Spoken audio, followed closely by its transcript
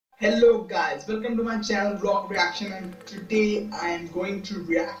Hello guys, welcome to my channel Vlog Reaction, and today I am going to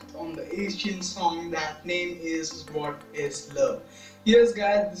react on the Asian song that name is What Is Love. Yes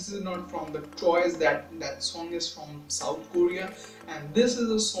guys, this is not from the toys, that song is from South Korea, and this is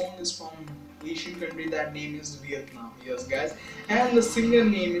a song is from Asian country that name is Vietnam. Yes guys, and the singer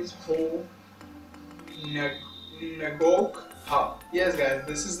name is Ho Nagok Ha. Yes guys,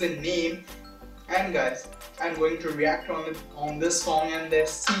 this is the name, and guys, I'm going to react on this song and then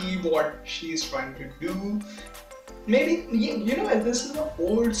see what she's trying to do. Maybe you know this is an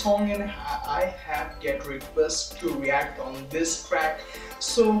old song and I have get requests to react on this track,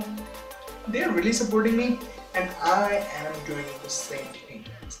 so they are really supporting me and I am doing the same thing.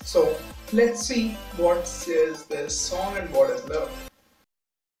 So let's see what is this song and what is love.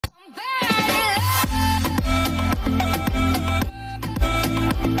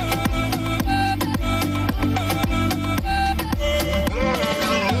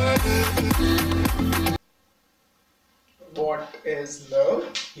 What is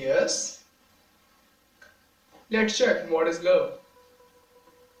love? Yes. Let's check what is love.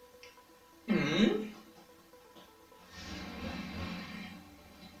 Hmm.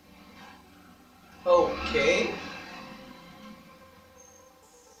 Okay.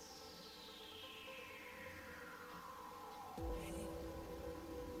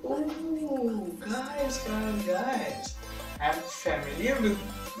 Oh, guys. I'm familiar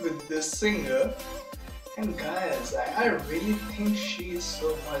with this singer, and guys, I really think she is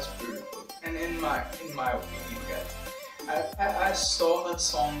so much beautiful. And in my opinion, guys, I saw her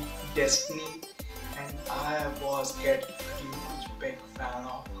song Destiny, and I was getting pretty much big fan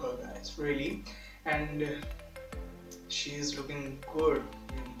of her, guys. Really, and she is looking good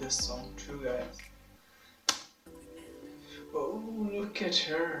in this song too, guys. Oh, look at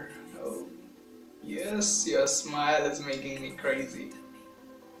her. Oh, yes, your smile is making me crazy.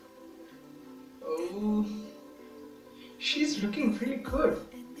 Oh, she's looking really good.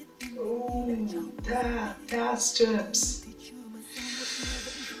 Oh, that steps.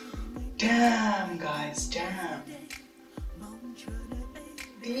 Damn, guys, damn.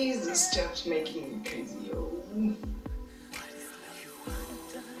 These steps making me crazy. Oh,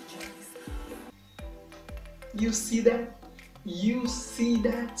 you see that? You see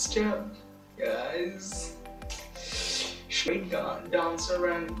that step, guys? Straight dancer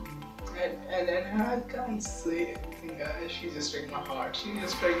and I can't say anything, guys. She just break my heart. She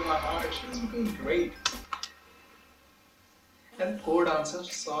just break my heart. She's looking great. And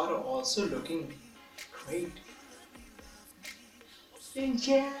co-dancers are also looking great.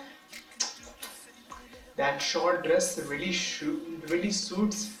 Yeah. That short dress really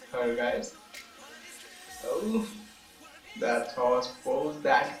suits her, guys. Oh, that horse pose,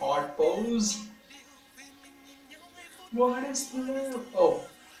 that hot pose. What is love? Oh,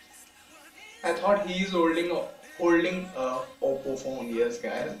 I thought he is holding a Oppo phone. Yes,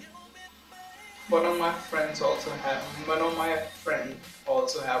 guys. One of my friend also have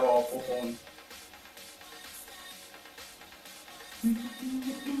a Oppo phone.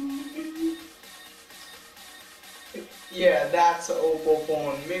 Yeah, that's a Oppo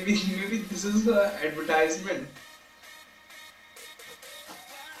phone. Maybe this is the advertisement.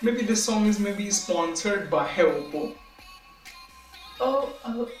 Maybe this song is maybe sponsored by Oppo. Oh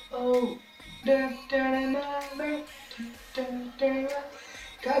oh oh. Da, da, da, da, da, da, da.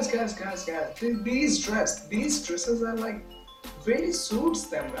 Guys. These dresses are like really suits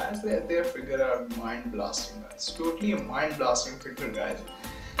them, guys. Their figure are mind blasting, guys. Totally a mind blasting figure, guys.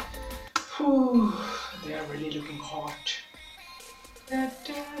 Whew, they are really looking hot. Da,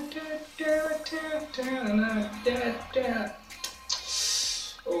 da, da, da, da, da, da, da.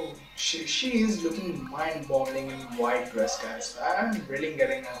 Oh, she is looking mind-boggling in white dress, guys. I'm really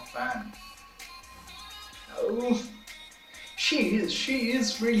getting a fan. Oh, she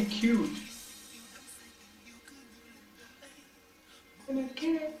is really cute.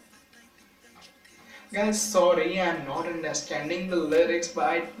 Guys, sorry, I'm not understanding the lyrics,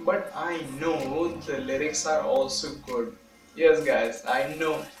 but I know the lyrics are also good. Yes, guys, I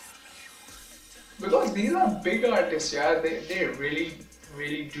know. Because these are big artists, yeah. They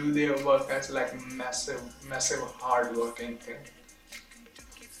really do their work as like massive hard working thing.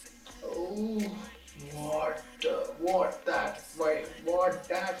 Oh, what that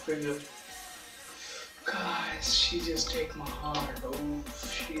figure? Guys, she just take my heart. Oh,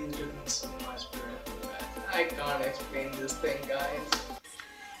 she's looking so much beautiful, guys. I can't explain this thing, guys.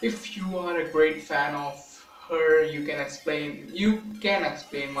 If you are a great fan of her, you can explain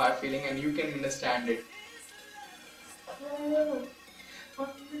my feeling and you can understand it.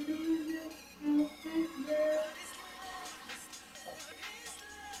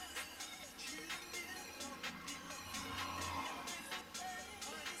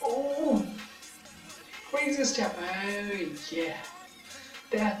 easy step. Oh yeah,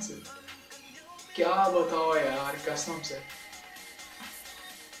 that's it. क्या बताओ यार कसम से.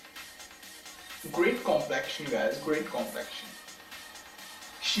 Great complexion, guys. Great complexion.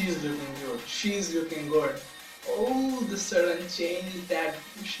 She's looking good. She's looking good. Oh, the sudden change that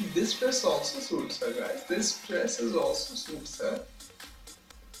this dress also suits her, guys. This dress is also suits her.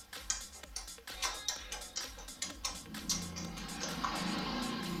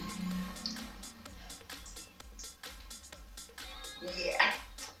 Yeah.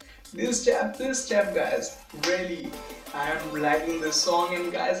 This step, guys. Really, I am liking this song.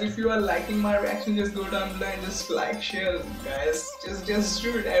 And guys, if you are liking my reaction, just go down below and just like, share, guys. Just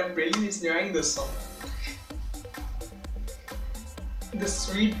do it. I'm really enjoying this song. The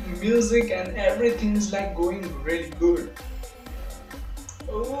sweet music and everything is like going really good.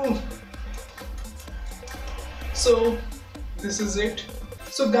 Oh, so this is it.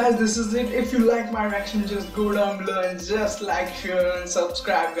 So guys, this is it. If you like my reaction, just go down below and just like, share and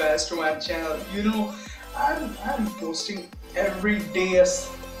subscribe, guys, to my channel. You know, I'm posting every day,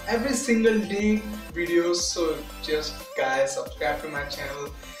 every single day videos. So just guys, subscribe to my channel.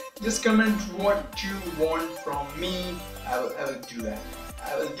 Just comment what you want from me. I will do that.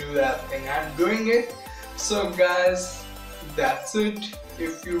 I will do that thing. I'm doing it. So guys, that's it.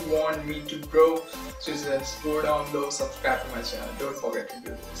 If you want me to grow, so just go down below, subscribe to my channel. Don't forget to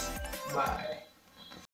do this. Bye.